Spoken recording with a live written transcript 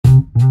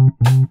A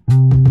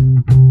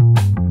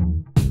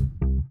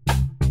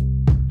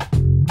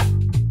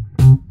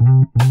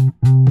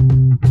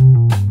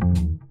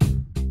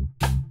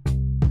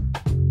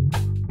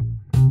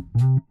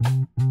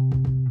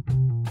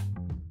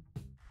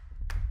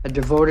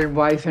devoted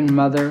wife and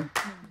mother,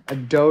 a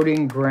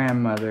doting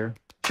grandmother.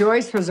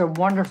 Joyce was a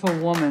wonderful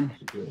woman.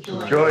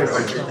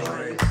 Joyce.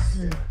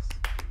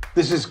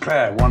 This is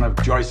Claire, one of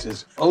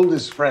Joyce's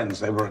oldest friends.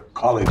 They were at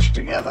college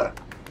together.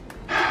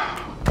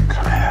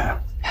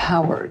 Claire.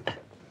 Howard,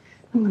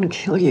 I'm gonna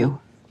kill you.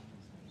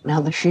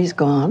 Now that she's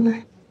gone,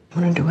 I'm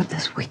gonna do it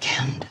this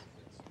weekend.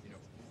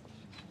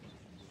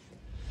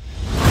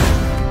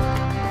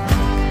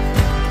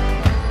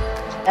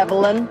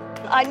 Evelyn,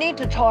 I need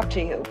to talk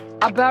to you.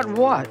 About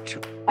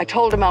what? I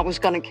told him I was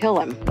gonna kill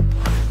him.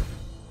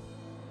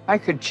 I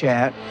could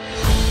chat.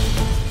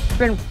 It's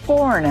been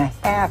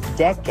 4.5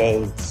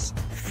 decades.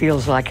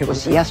 Feels like it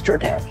was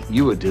yesterday.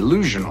 You were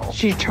delusional.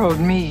 She told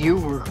me you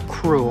were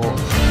cruel.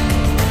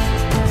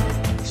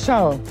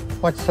 So,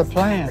 what's the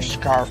plan,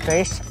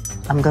 Scarface?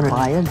 I'm gonna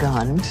buy a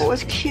gun. It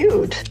was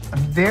cute.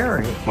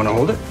 Very. Want to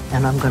hold it?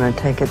 And I'm gonna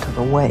take it to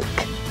the wake.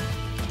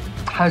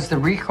 How's the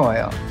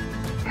recoil?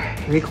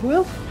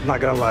 Recoil? I'm not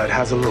gonna lie, it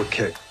has a little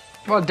kick.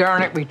 Well,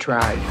 darn it, we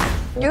tried.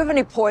 Do you have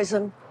any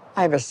poison?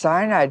 I have a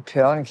cyanide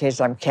pill in case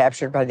I'm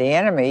captured by the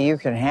enemy. You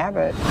can have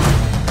it.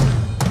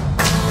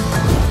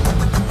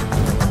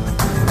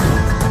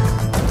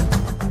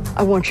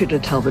 I want you to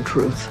tell the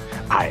truth.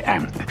 I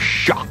am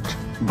shocked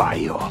by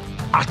your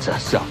utter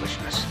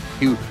selfishness.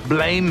 You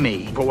blame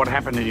me for what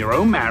happened in your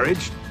own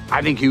marriage.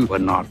 I think you were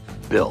not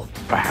built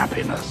for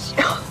happiness.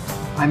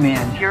 I'm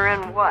in. You're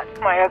in what?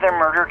 My other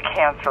murder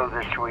canceled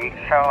this week,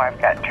 so I've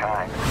got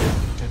time.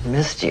 I've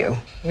missed you.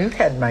 You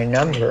had my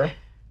number.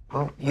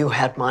 Well, you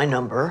had my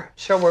number.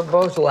 So we're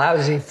both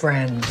lousy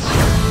friends.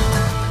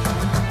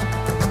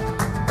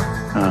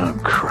 Oh,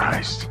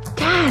 Christ.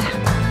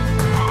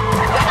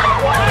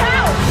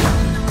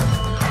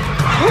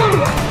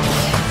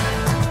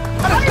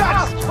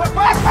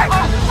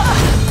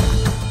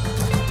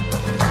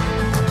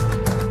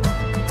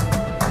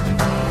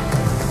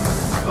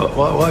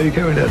 Why are you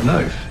carrying that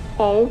knife?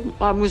 Oh,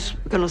 I was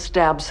gonna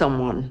stab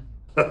someone.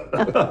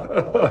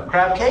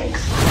 Crab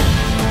cakes?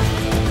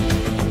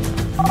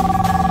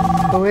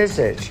 Who is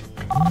it?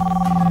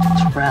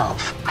 It's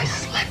Ralph. I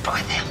slept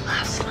with him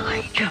last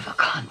night. Do you have a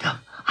condom?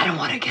 I don't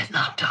want to get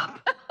knocked up.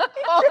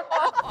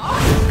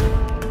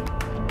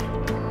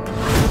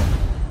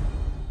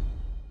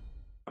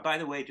 By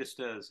the way, just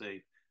as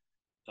a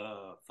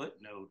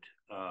footnote,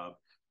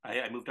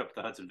 I moved up to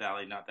the Hudson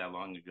Valley not that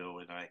long ago,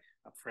 and I'm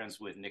friends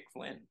with Nick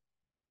Flynn.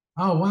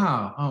 Oh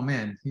wow! Oh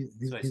man,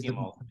 So I see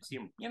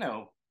him, you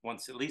know,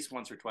 at least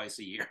once or twice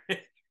a year.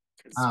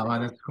 Oh wow,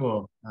 that's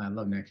cool. I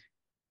love Nick.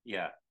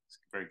 Yeah, he's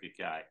a very good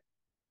guy.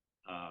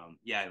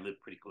 Yeah, I live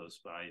pretty close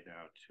by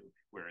now to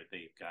where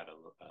they've got a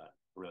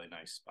really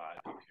nice spot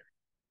up here.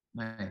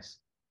 Nice.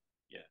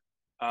 Yeah.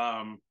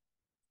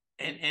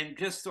 And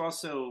just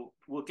also,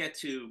 we'll get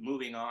to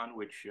Moving On,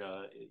 which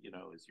you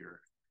know, is your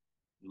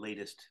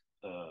latest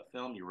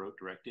film you wrote,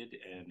 directed,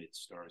 and it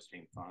stars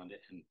Jane Fonda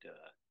and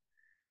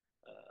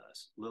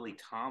Lily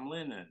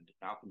Tomlin and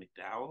Malcolm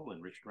McDowell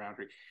and Richard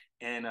Roundtree,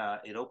 and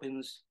it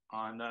opens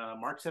on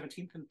March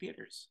 17th in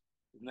theaters.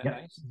 Isn't that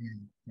nice?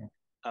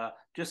 Yeah.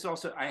 Just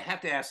also, I have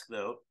to ask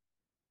though,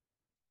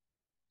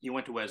 you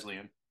went to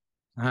Wesleyan.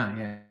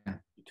 Yeah.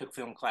 You took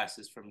film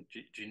classes from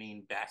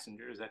Janine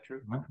Bassinger. Is that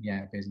true?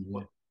 Yeah,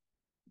 basically.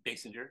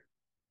 Basinger?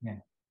 Yeah.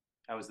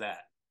 How was that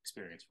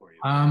experience for you?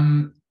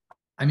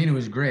 I mean, it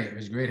was great. It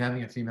was great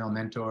having a female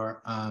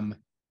mentor.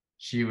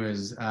 She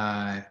was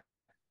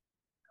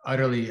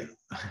utterly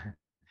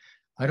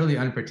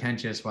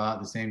unpretentious while at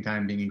the same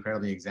time being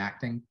incredibly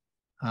exacting.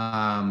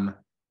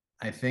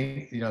 I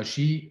think, you know,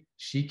 she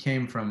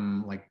came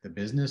from like the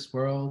business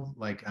world.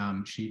 Like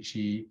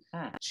she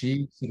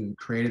sort of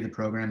created the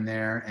program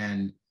there,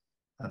 and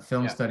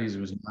film studies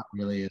was not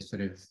really a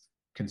sort of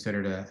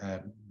considered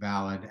a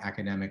valid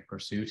academic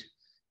pursuit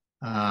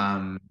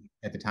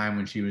at the time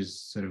when she was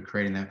sort of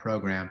creating that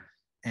program,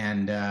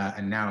 and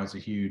now it's a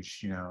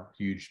huge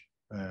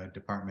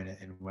department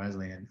in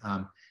Wesleyan.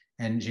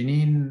 And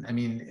Janine, I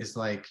mean, is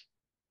like,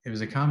 it was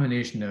a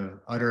combination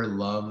of utter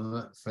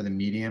love for the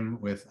medium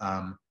with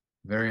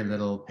very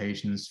little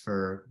patience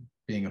for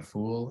being a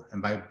fool.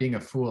 And by being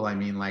a fool, I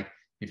mean like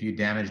if you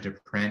damaged a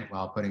print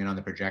while putting it on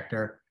the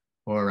projector,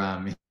 or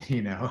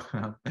she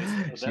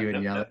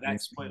would yell at me.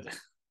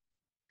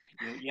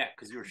 Yeah,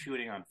 because you were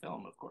shooting on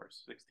film, of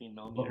course, 16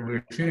 millimeter. We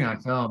were shooting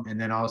on film,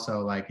 and then also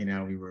like, you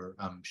know, we were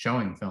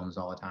showing films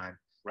all the time.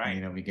 Right. And,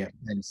 you know, we get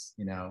prints,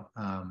 you know,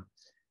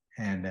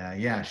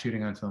 yeah,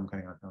 shooting on film,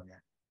 cutting on film, yeah.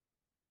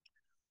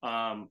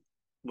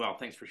 Well,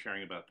 thanks for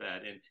sharing about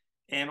that,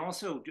 and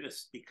also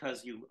just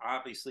because you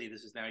obviously,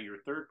 this is now your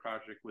third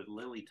project with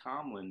Lily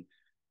Tomlin,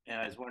 and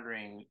I was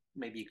wondering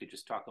maybe you could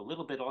just talk a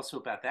little bit also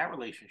about that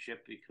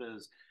relationship,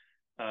 because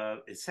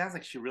it sounds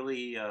like she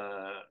really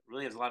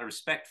has a lot of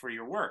respect for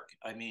your work.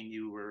 I mean,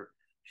 you were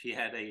she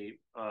had a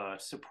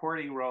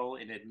supporting role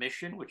in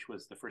Admission, which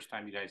was the first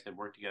time you guys had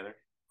worked together,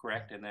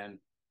 correct? And then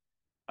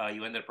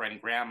you ended up writing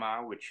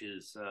Grandma, which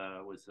was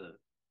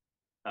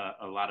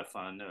a lot of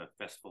fun, a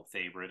festival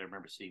favorite. I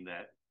remember seeing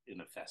that in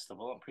a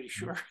festival, I'm pretty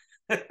sure.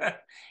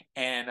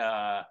 and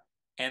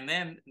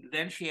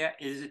then she,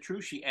 is it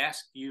true she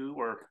asked you,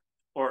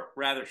 or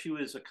rather she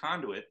was a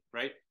conduit,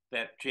 right?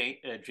 That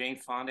Jane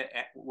Fonda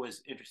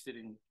was interested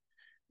in,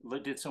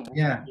 did some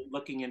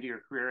looking into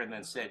your career, and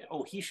then said,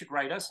 "Oh, he should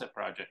write us a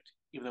project,"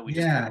 even though we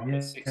just had like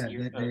a 6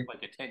 year,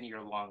 like a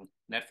 10-year long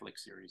Netflix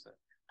series.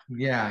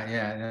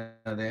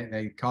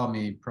 They called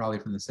me probably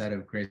from the set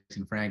of Grace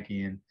and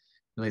Frankie, and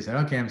Lily said,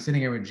 "Okay, I'm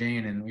sitting here with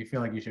Jane, and we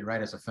feel like you should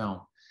write us a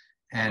film."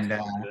 And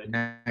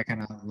that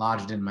kind of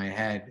lodged in my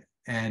head,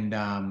 and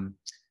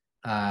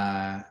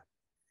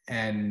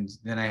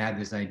then I had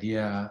this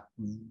idea,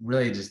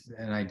 really just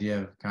an idea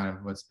of kind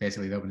of what's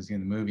basically the opening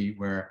scene in the movie,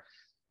 where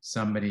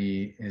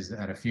somebody is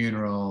at a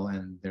funeral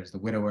and there's the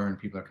widower and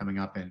people are coming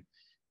up and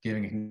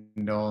giving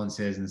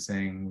condolences and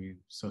saying, "We're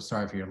so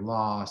sorry for your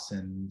loss,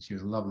 and she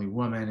was a lovely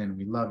woman, and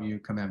we love you,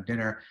 come have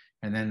dinner."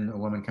 And then a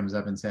woman comes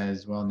up and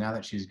says, "Well, now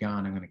that she's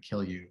gone, I'm going to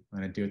kill you. I'm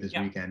going to do it this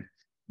weekend."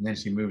 And then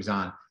she moves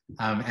on.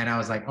 And I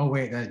was like, "Oh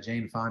wait, that's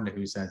Jane Fonda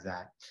who says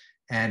that."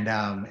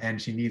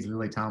 And she needs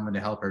Lily Tomlin to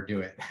help her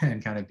do it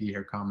and kind of be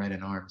her comrade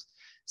in arms.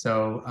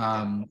 So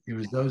it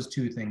was those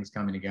two things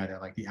coming together,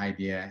 like the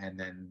idea and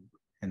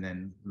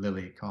then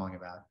Lily calling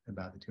about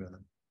the two of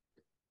them.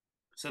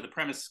 So the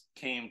premise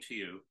came to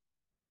you.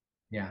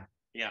 Yeah.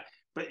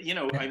 But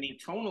I mean,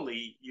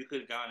 tonally, you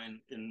could have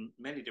gone in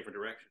many different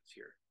directions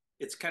here.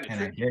 It's kind of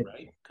tricky,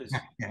 right? Because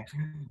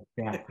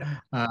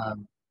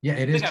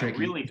it is tricky.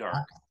 Really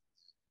dark.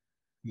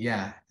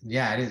 Yeah,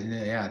 it is.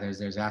 Yeah,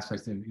 there's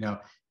aspects of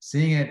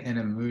seeing it in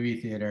a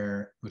movie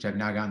theater, which I've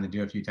now gotten to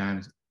do a few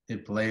times.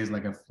 It plays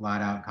like a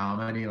flat out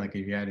comedy. Like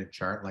if you had to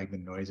chart like the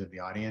noise of the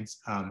audience,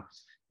 I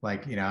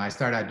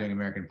started out doing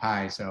American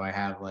Pie, so I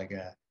have like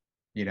a,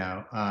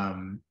 that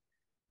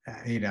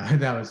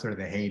was sort of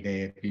the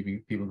heyday of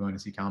people going to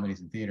see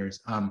comedies in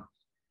theaters.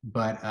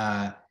 But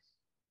I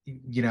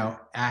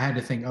had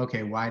to think,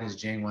 okay, why does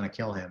Jane want to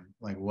kill him?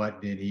 Like,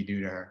 what did he do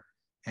to her?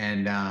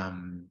 And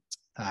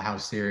how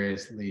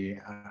seriously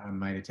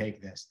am I to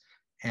take this?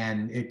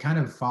 And it kind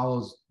of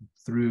follows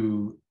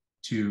through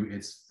to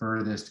its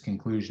furthest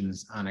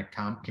conclusions on a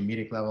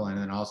comedic level and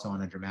then also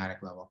on a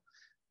dramatic level.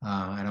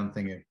 I don't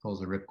think it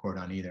pulls a ripcord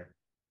on either.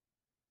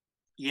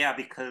 Yeah,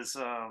 because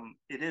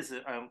it is.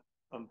 I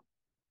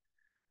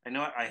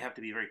know I have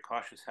to be very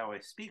cautious how I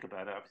speak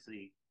about it.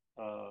 Obviously,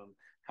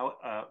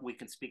 how we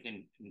can speak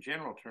in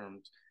general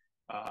terms.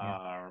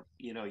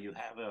 You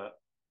have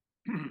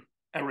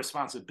a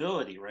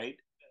responsibility, right?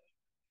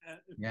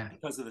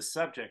 Because of the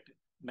subject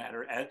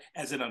matter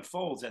as it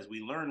unfolds, as we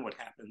learn what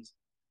happens,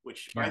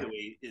 which by the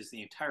way is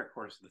the entire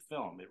course of the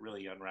film. It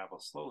really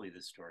unravels slowly,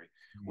 this story,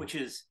 which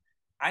is,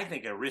 I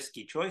think, a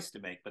risky choice to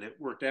make, but it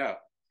worked out.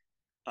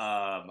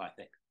 I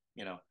think,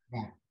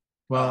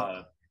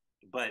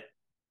 but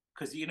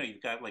because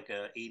you've got like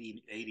a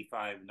 80,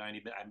 85,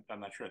 90, I'm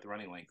not sure at the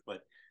running length,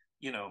 but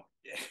you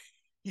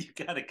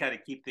got to kind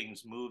of keep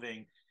things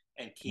moving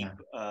and keep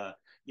the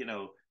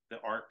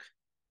arc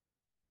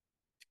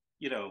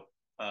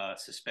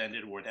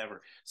suspended or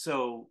whatever.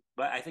 So,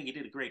 but I think you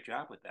did a great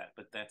job with that.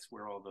 But that's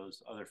where all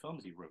those other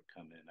films you wrote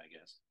come in, I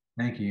guess.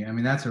 Thank you. I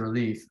mean, that's a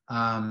relief.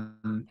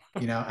 In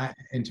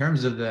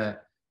terms of the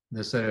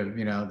sort of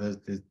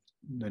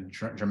the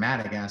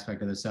dramatic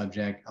aspect of the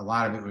subject, a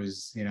lot of it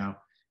was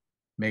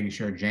making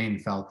sure Jane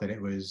felt that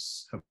it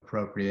was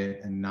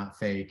appropriate and not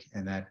fake,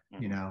 and that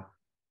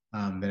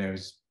that I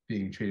was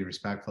being treated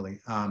respectfully.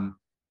 I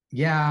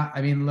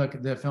mean,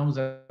 look, the films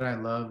that I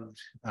loved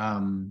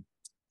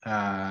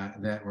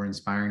that were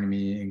inspiring to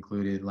me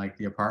included like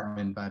The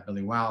Apartment by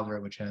Billy Wilder,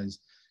 which has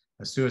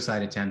a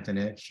suicide attempt in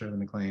it. Shirley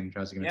MacLaine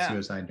tries to commit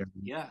suicide during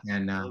it. Yeah,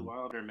 and Billy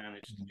Wilder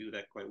managed to do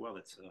that quite well.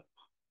 It's a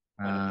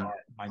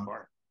high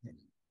bar.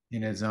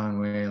 In its own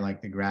way,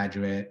 like The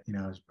Graduate,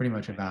 it's pretty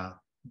much about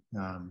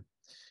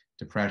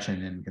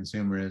depression and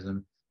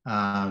consumerism.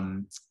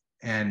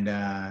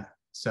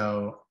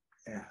 So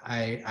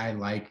I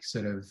like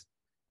sort of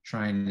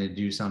trying to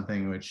do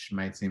something which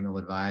might seem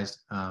ill-advised.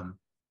 So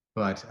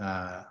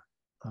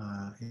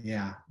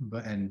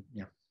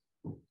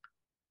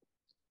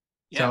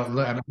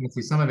look, I mean,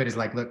 see, some of it is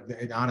like, look,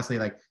 honestly,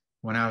 like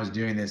when I was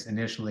doing this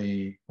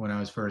initially, when I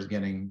was first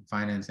getting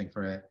financing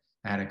for it,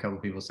 I had a couple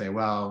of people say,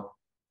 "Well,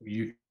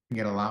 you can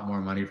get a lot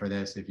more money for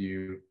this if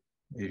you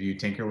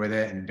tinker with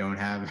it and don't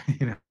have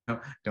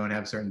don't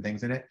have certain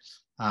things in it."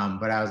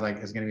 But I was like,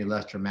 it's going to be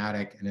less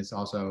dramatic and it's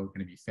also going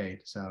to be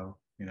fake. So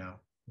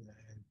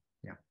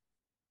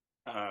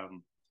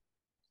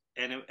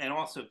And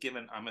also,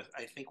 given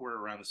I think we're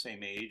around the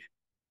same age,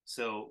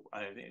 so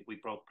I think we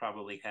both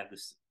probably had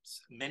this.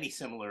 Many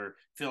similar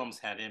films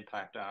had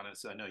impact on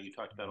us. I know you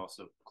talked about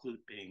also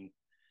Clute being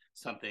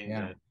something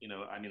that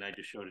I mean, I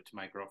just showed it to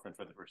my girlfriend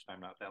for the first time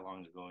not that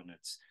long ago, and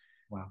it's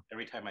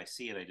every time I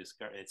see it, I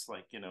discover it's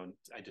like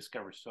I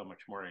discover so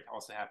much more. It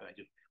also happened.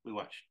 We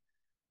watched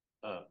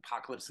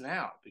Apocalypse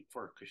Now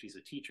before, because she's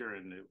a teacher,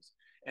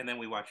 and then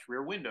we watched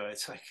Rear Window.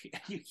 It's like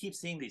you keep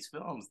seeing these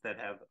films that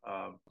have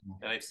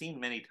that I've seen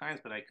many times,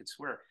 but I could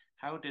swear,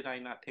 how did I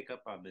not pick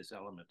up on this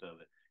element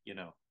of it? You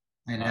know,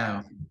 I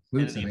know.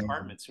 And the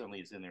apartment certainly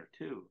is in there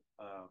too.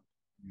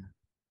 Yeah.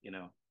 You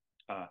know,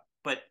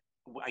 but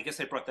I guess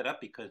I brought that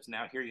up because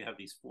now here you have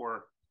these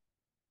 4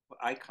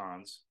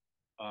 icons,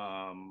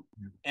 and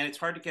it's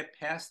hard to get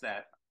past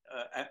that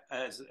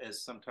as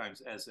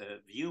sometimes as a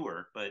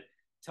viewer. But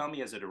tell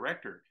me, as a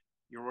director,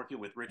 you're working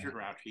with Richard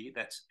Roundtree.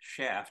 That's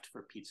Shaft,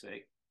 for Pete's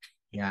sake.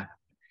 Yeah.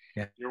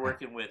 You're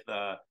working with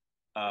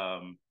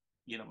Malcolm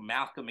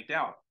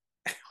McDowell,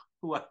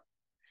 who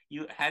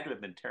you had to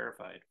have been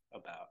terrified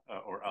about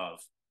or of.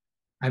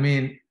 I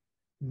mean,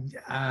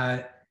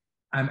 I'm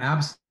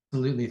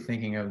absolutely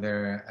thinking of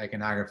their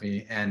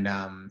iconography and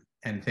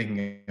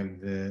thinking of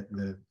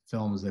the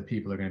films that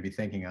people are going to be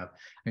thinking of.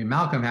 I mean,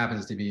 Malcolm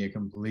happens to be a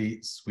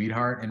complete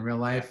sweetheart in real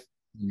life.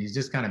 And he's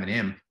just kind of an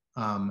imp.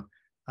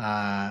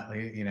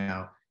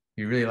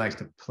 He really likes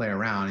to play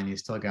around, and he's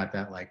still got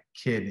that like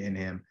kid in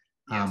him.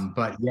 Yes.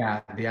 But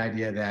yeah, the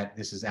idea that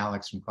this is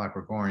Alex from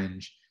Clockwork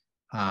Orange,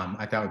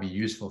 I thought would be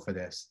useful for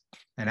this.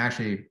 And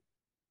actually,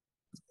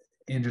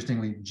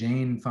 interestingly,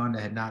 Jane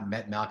Fonda had not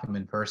met Malcolm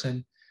in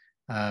person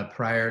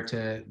prior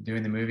to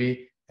doing the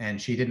movie,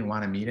 and she didn't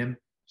want to meet him.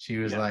 She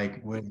was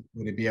like, would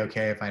it be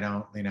okay if I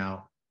don't,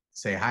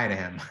 say hi to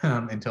him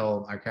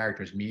until our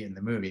characters meet in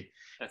the movie?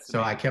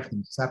 So I kept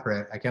them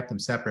separate. I kept them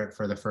separate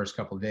for the first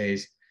couple of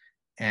days.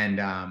 And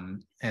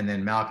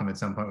then Malcolm at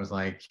some point was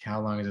like,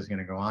 how long is this going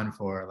to go on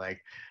for?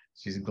 Like,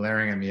 she's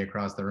glaring at me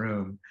across the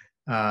room.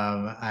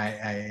 But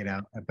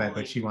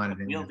she wanted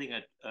it. Wielding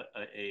a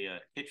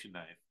kitchen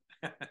knife.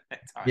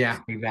 Yeah,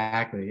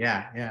 exactly.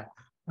 Yeah.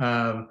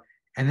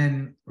 And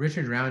then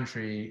Richard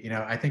Roundtree,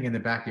 I think in the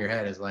back of your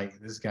head is like,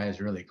 this guy is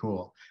really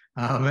cool.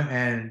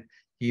 And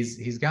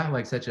he's got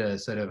like such a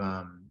sort of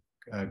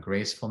a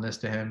gracefulness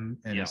to him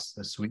and a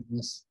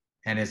sweetness.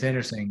 And it's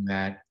interesting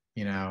that,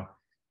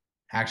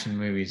 action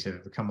movies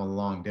have come a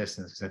long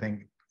distance, because I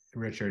think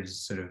Richard's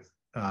sort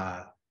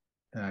of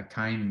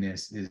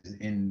kindness is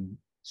in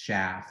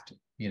Shaft.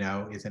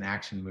 It's an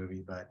action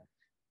movie, but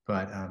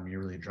you're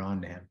really drawn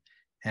to him.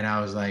 And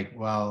I was like,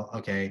 well,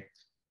 okay,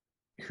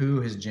 who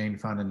has Jane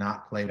Fonda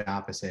not played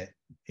opposite?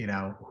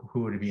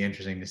 Who would it be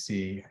interesting to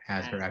see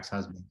as her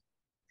ex-husband?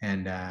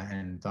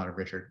 And thought of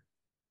Richard.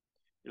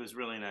 It was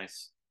really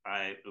nice.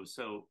 It's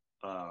so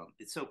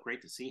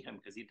great to see him,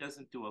 because he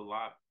doesn't do a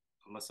lot,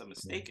 unless I'm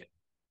mistaken.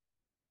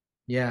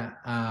 Yeah.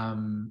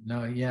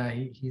 No. Yeah.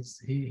 He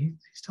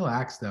still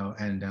acts though,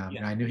 and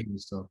I knew he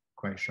was still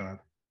quite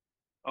sharp.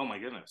 Oh my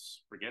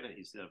goodness, forget it.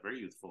 He's very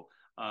youthful.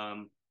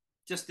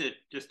 Just to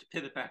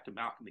pivot back to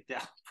Malcolm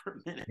McDowell for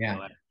a minute.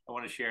 Yeah. I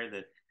want to share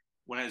that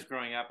when I was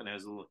growing up and I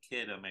was a little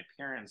kid, my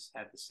parents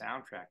had the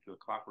soundtrack to A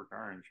Clockwork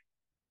Orange.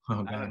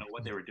 Oh, I don't know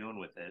what they were doing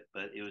with it,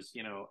 but it was,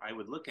 I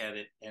would look at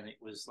it and it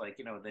was like,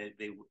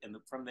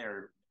 from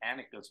their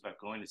anecdotes about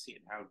going to see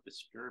it and how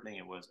disturbing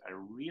it was, I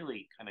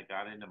really kind of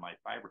got into my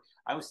fiber.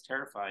 I was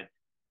terrified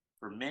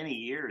for many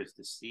years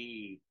to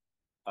see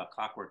A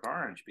Clockwork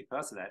Orange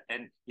because of that.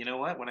 And you know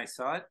what? When I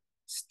saw it,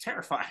 it's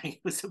terrifying.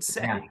 It was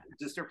upsetting.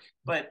 Yeah.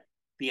 But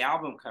the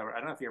album cover, I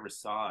don't know if you ever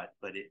saw it,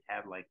 but it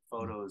had like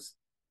photos,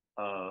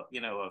 of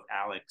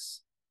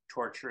Alex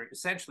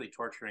essentially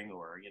torturing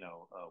or,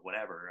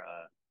 whatever,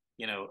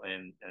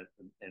 and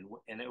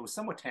it was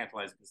somewhat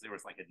tantalizing because there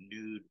was like a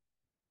nude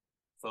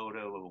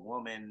photo of a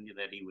woman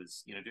that he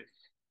was,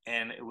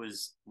 and it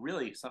was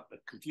really something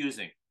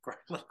confusing for a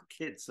little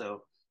kid.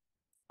 So,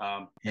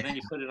 and then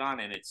you put it on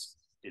and it's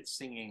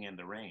singing in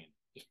the rain.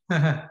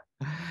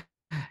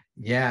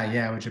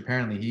 Yeah, which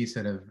apparently he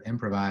sort of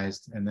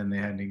improvised, and then they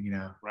had to,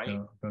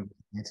 go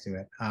next to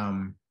it.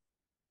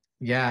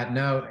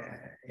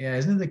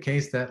 Isn't it the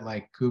case that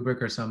like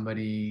Kubrick or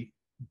somebody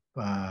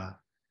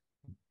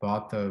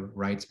bought the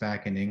rights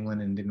back in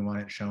England and didn't want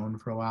it shown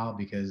for a while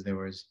because there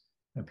was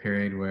a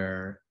period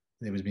where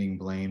it was being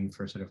blamed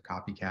for sort of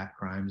copycat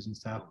crimes and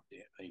stuff? Oh,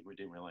 yeah, I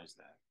didn't realize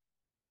that.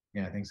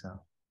 Yeah, I think so.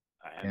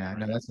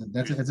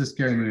 That's a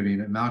scary movie,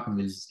 but Malcolm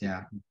is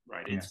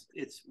right.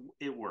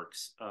 It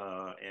works.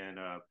 And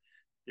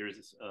there's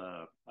this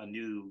a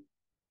new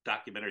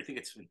documentary. I think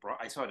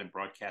I saw it in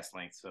broadcast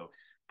length.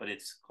 But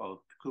it's called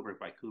Kubrick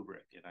by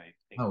Kubrick, and I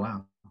think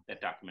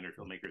that documentary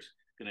filmmaker's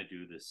going to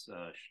do this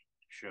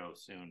show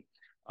soon.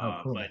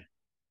 Cool. But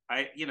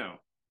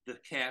the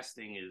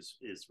casting is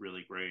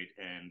really great,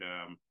 and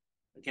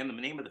again, the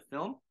name of the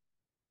film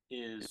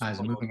is.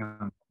 Moving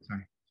on.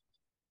 Sorry.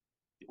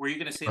 Were you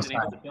going to say the name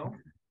of the film?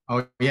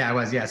 Oh yeah, I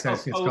was. Yes,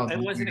 it's called. It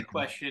wasn't a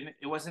question.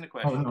 It wasn't a Oh,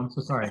 question. no, I'm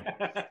so sorry.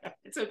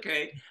 It's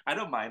okay. I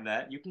don't mind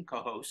that. You can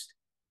co-host.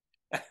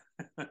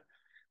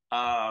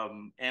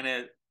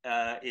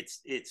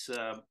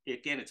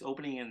 It's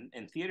opening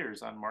in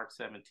theaters on March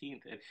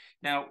 17th.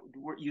 Now,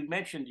 you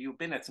mentioned you've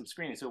been at some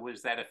screenings. So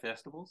was that at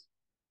festivals?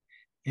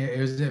 It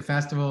was at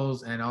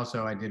festivals, and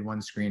also I did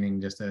one screening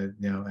just at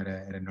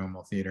a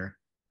normal theater.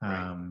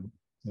 Right.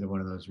 sort of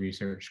one of those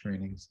research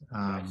screenings.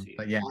 see.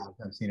 But yeah,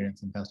 I've seen it at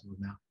some festivals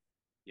now.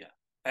 Yeah.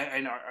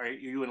 And are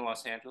you in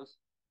Los Angeles?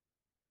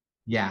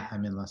 Yeah,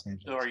 I'm in Los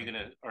Angeles. So are you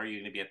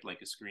gonna be at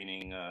like a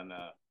screening on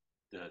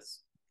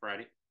this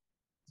Friday?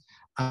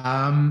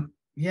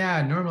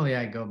 Yeah, normally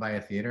I go by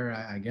a theater.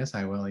 I guess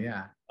I will.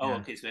 Yeah. Oh, Yeah.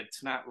 okay. So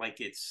it's not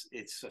like it's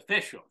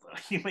official though.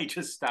 You may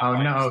just stop Oh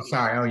by. no,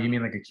 sorry. Oh, you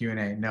mean like a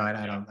Q&A? No, I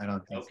Yeah.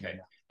 don't think Okay. so.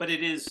 No. But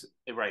it is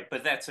right.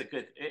 But that's a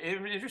good,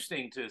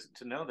 interesting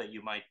to know that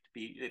you might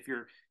be if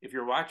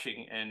you're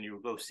watching and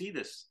you go see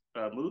this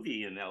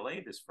movie in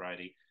LA this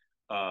Friday.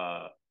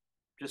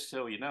 Just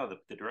so you know,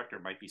 the director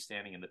might be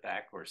standing in the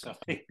back or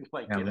something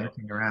like Yeah,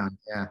 lurking around.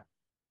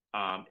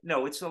 Yeah.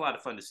 No, it's a lot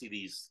of fun to see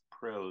these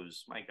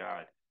pros. My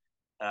God.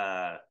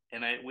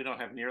 And we don't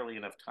have nearly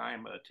enough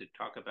time to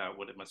talk about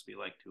what it must be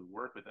like to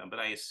work with them, but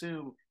I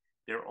assume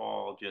they're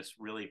all just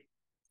really,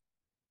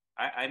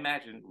 I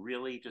imagine,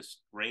 really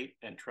just great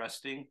and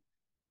trusting.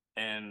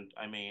 And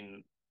I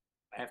mean,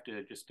 I have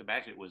to just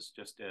imagine it was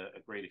just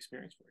a great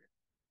experience for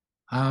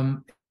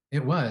you.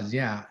 It was,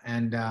 yeah.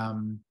 And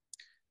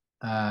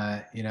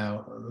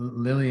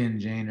Lily and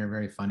Jane are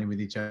very funny with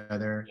each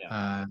other.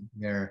 Yeah.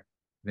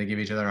 They give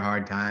each other a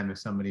hard time if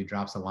somebody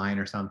drops a line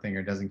or something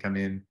or doesn't come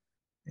in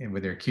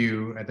with their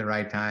cue at the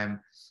right time.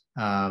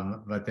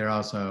 But they're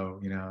also,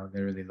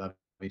 they really love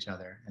each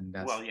other, and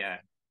that's well, yeah.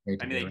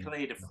 I mean, they around.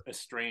 played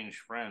estranged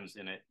friends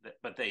in it,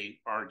 but they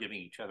are giving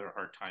each other a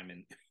hard time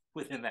in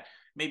within that.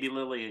 Maybe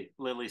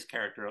Lily's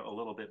character a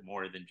little bit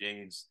more than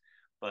Jane's,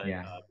 but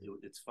yeah,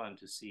 it's fun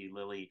to see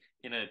Lily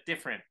in a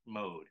different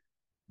mode.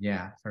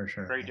 Yeah, for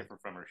sure. Very yeah.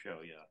 different from her show.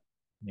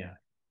 Yeah.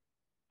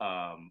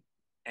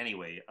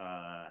 Anyway,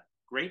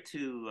 great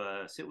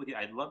to sit with you.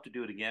 I'd love to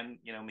do it again.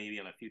 Maybe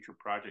on a future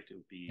project. It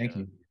would be. Thank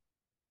you.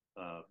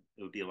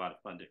 It would be a lot of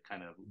fun to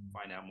kind of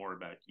find out more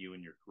about you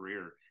and your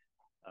career.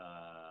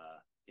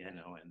 In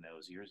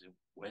those years in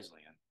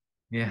Wesleyan.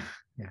 Yeah.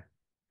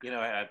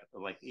 I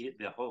like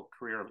the whole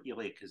career of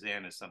Elia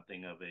Kazan is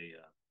something of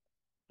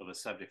a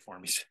subject for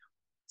me.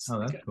 Oh,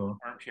 that's cool.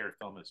 Armchair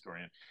film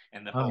historian,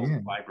 and the whole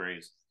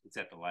library it's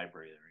at the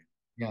library there.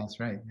 Yeah, that's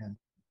right.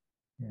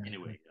 Yeah.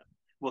 Anyway,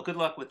 well, good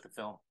luck with the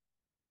film.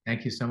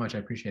 Thank you so much. I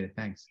appreciate it.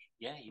 Thanks.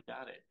 Yeah, you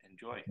got it.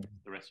 Enjoy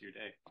the rest of your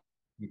day.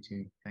 You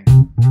too. Thanks.